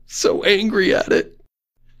 So angry at it.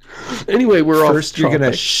 Anyway, we're off First, you're going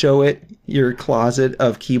to show it your closet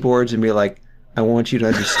of keyboards and be like, I want you to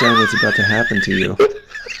understand what's about to happen to you.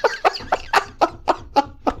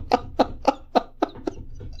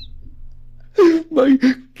 My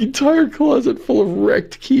entire closet full of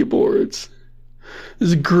wrecked keyboards.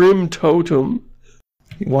 This grim totem.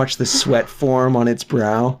 You watch the sweat form on its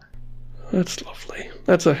brow. That's lovely.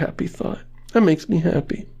 That's a happy thought. That makes me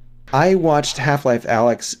happy. I watched Half-Life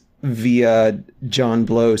Alyx via John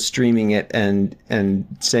Blow streaming it and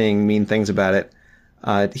saying mean things about it.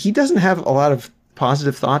 He doesn't have a lot of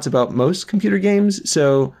positive thoughts about most computer games,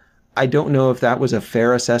 so I don't know if that was a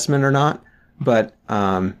fair assessment or not, but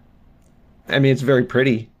I mean, it's very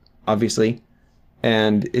pretty, obviously,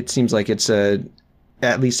 and it seems like it's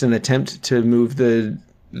at least an attempt to move the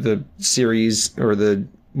series or the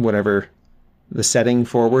setting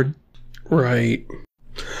forward. Right.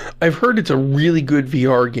 I've heard it's a really good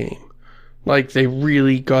VR game. Like, they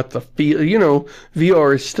really got the feel. You know,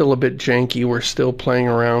 VR is still a bit janky. We're still playing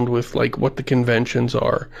around with, like, what the conventions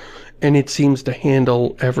are. And it seems to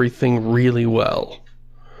handle everything really well,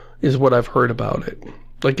 is what I've heard about it.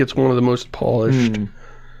 Like, it's one of the most polished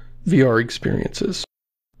VR experiences.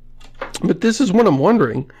 But this is what I'm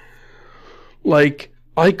wondering. Like,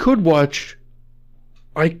 I could watch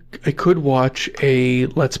a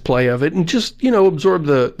Let's Play of it and just, you know, absorb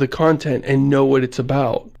the content and know what it's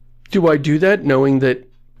about. Do I do that knowing that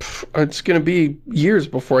it's going to be years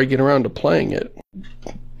before I get around to playing it?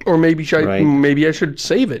 Or maybe maybe I should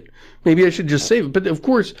save it. Maybe I should just save it. But of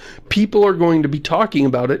course, people are going to be talking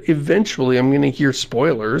about it. Eventually, I'm going to hear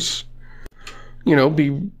spoilers. You know,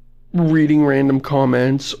 be reading random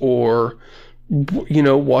comments or, you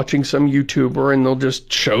know, watching some YouTuber and they'll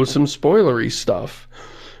just show some spoilery stuff.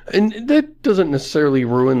 And that doesn't necessarily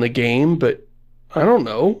ruin the game, but I don't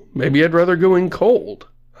know. Maybe I'd rather go in cold.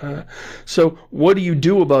 So what do you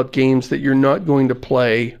do about games that you're not going to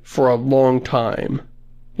play for a long time?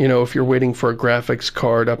 You know, if you're waiting for a graphics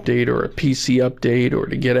card update or a PC update or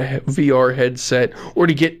to get a VR headset or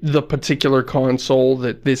to get the particular console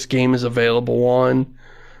that this game is available on.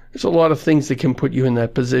 There's a lot of things that can put you in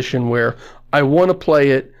that position where I want to play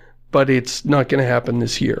it, but it's not going to happen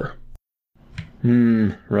this year.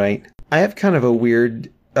 Right. I have kind of a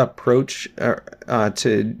weird approach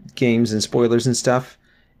to games and spoilers and stuff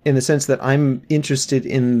in the sense that I'm interested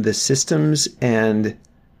in the systems and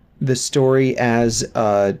the story as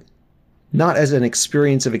not as an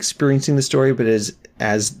experience of experiencing the story, but as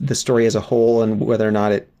the story as a whole and whether or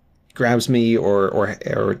not it grabs me or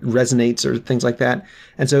resonates or things like that.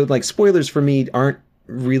 And so, like, spoilers for me aren't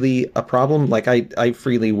really a problem. Like, I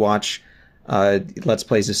freely watch Let's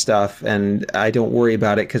Plays of stuff and I don't worry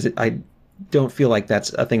about it because I don't feel like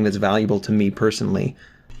that's a thing that's valuable to me personally.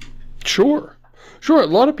 Sure. A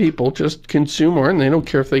lot of people just consume art and they don't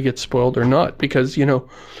care if they get spoiled or not because, you know,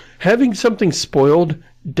 having something spoiled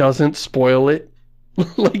doesn't spoil it.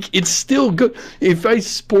 Like, it's still good. If I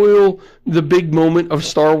spoil the big moment of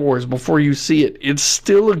Star Wars before you see it, it's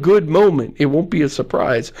still a good moment. It won't be a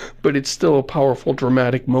surprise, but it's still a powerful,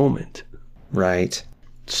 dramatic moment. Right.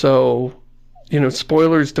 So, you know,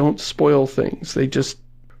 spoilers don't spoil things. They just,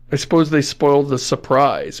 I suppose they spoil the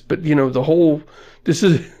surprise. But, you know,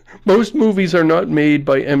 most movies are not made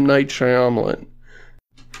by M. Night Shyamalan.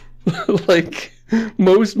 Like,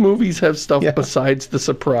 most movies have stuff besides the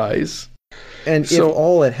surprise. And if So,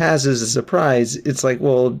 all it has is a surprise, it's like,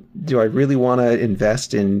 well, do I really want to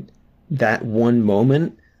invest in that one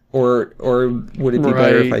moment? Or would it be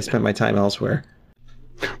better if I right, spent my time elsewhere?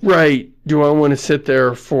 right. Do I want to sit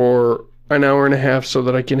there for an hour and a half so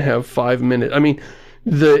that I can have 5 minutes? I mean,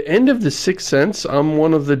 the end of The Sixth Sense, I'm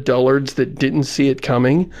one of the dullards that didn't see it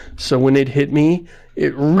coming. So when it hit me,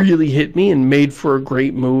 it really hit me and made for a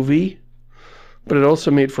great movie. But it also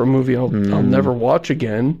made for a movie I'll never watch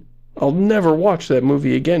again. I'll never watch that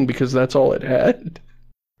movie again because that's all it had.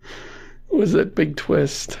 Was that big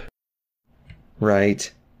twist.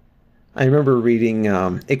 Right. I remember reading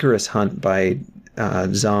Icarus Hunt by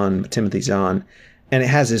Timothy Zahn, and it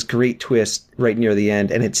has this great twist right near the end,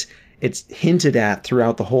 and it's hinted at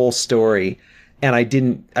throughout the whole story. And I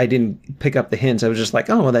didn't pick up the hints. I was just like,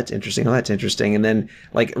 oh, well, that's interesting. Oh, that's interesting. And then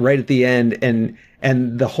like right at the end,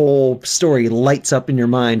 and the whole story lights up in your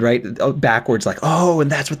mind, right backwards, like, oh,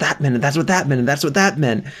 and that's what that meant, and that's what that meant, and that's what that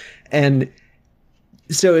meant. And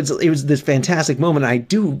so it was this fantastic moment. I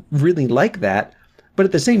do really like that, but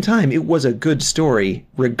at the same time, it was a good story,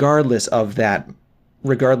 regardless of that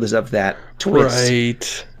twist.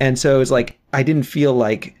 Right. And so it's like I didn't feel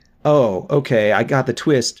like, oh, okay, I got the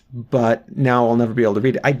twist, but now I'll never be able to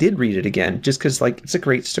read it. I did read it again, just because like it's a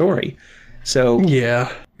great story. So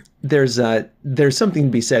yeah, there's something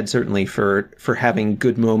to be said certainly for having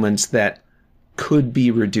good moments that could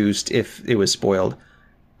be reduced if it was spoiled.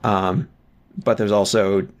 But there's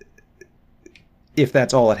also, if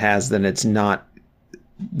that's all it has, then it's not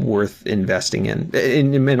worth investing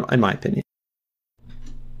in my opinion.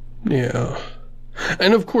 Yeah.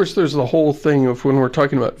 And of course there's the whole thing of when we're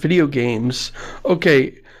talking about video games,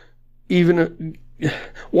 okay, even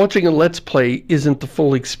watching a Let's Play isn't the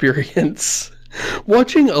full experience.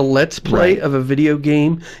 Watching a Let's Play of a video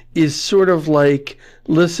game is sort of like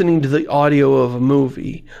listening to the audio of a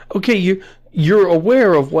movie. Okay, you're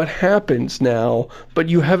aware of what happens now, but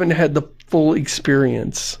you haven't had the full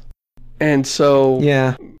experience. And so...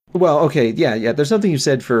 Yeah. Well, okay, yeah. There's something you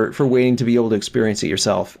said for waiting to be able to experience it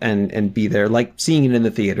yourself and be there, like seeing it in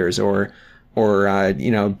the theaters or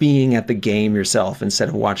being at the game yourself instead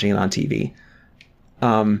of watching it on TV.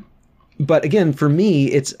 But again, for me,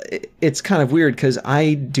 it's kind of weird because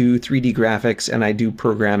I do 3D graphics and I do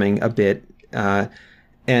programming a bit,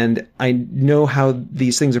 and I know how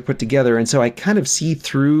these things are put together, and so I kind of see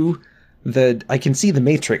through I can see the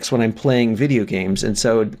matrix when I'm playing video games. And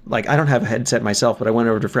so like, I don't have a headset myself, but I went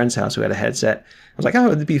over to a friend's house who had a headset. I was like,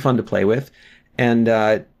 oh, it'd be fun to play with. And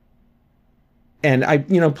I,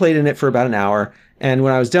 played in it for about an hour. And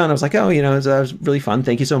when I was done, I was like, oh, that was really fun.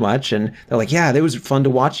 Thank you so much. And they're like, yeah, it was fun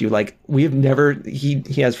to watch you. Like we've never, he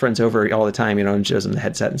has friends over all the time, and shows them the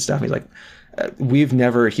headset and stuff. He's like, he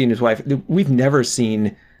and his wife, we've never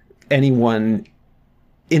seen anyone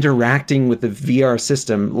interacting with the VR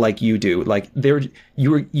system like you do. Like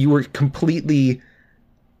you were completely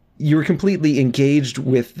engaged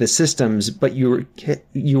with the systems, but you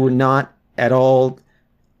were not at all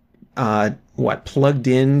plugged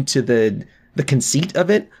into the conceit of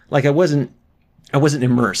it. Like I wasn't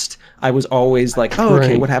immersed. I was always like, oh,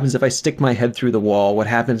 okay, what happens if I stick my head through the wall? What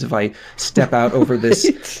happens if I step out over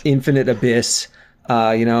this infinite abyss?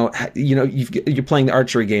 You're playing the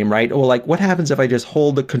archery game, right? Well, like, what happens if I just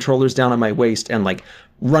hold the controllers down on my waist and like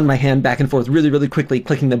run my hand back and forth really, really quickly,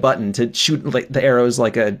 clicking the button to shoot like the arrows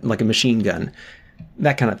like a machine gun,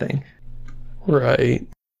 that kind of thing. Right.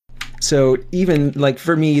 So even like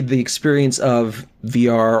for me, the experience of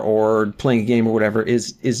VR or playing a game or whatever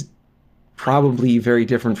is probably very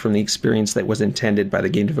different from the experience that was intended by the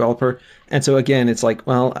game developer. And so again, it's like,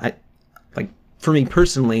 well, for me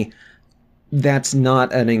personally, that's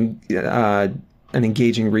not an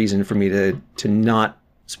engaging reason for me to not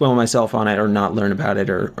spoil myself on it or not learn about it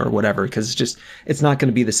or whatever, because it's not going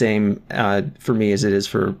to be the same for me as it is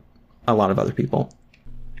for a lot of other people.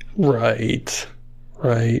 Right.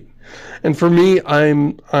 And for me,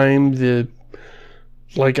 I'm the,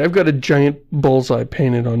 like, I've got a giant bullseye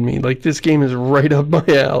painted on me. Like, this game is right up my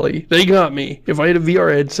alley. They got me. If I had a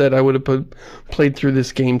VR headset, I would have played through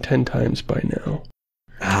this game 10 times by now.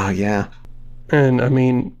 Oh, yeah. And I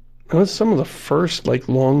mean, that was some of the first like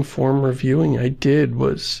long form reviewing I did,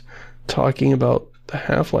 was talking about the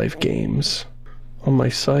Half-Life games on my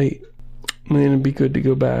site. I mean, it'd be good to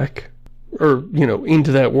go back, or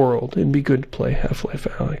into that world. It'd be good to play Half-Life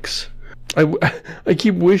Alyx. I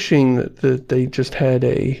keep wishing that they just had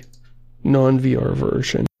a non-VR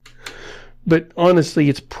version, but honestly,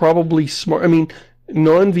 it's probably smart. I mean,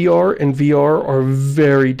 non-VR and VR are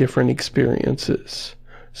very different experiences.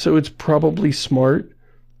 So it's probably smart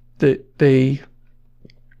that they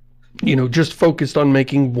you know, just focused on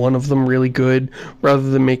making one of them really good rather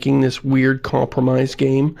than making this weird compromise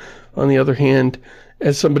game. On the other hand,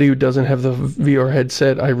 as somebody who doesn't have the VR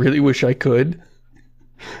headset, I really wish I could.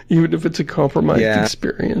 Even if it's a compromised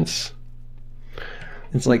experience.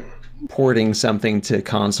 It's like porting something to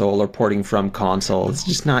console or porting from console. It's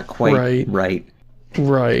just not quite right.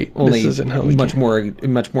 Right. Only this isn't how much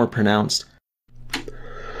more pronounced.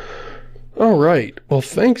 All right. Well,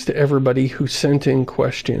 thanks to everybody who sent in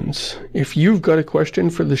questions. If you've got a question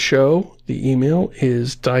for the show, the email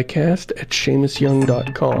is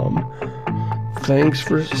diecast@shamusyoung.com. Thanks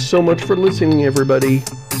so much for listening, everybody.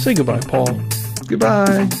 Say goodbye, Paul.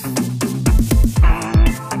 Goodbye.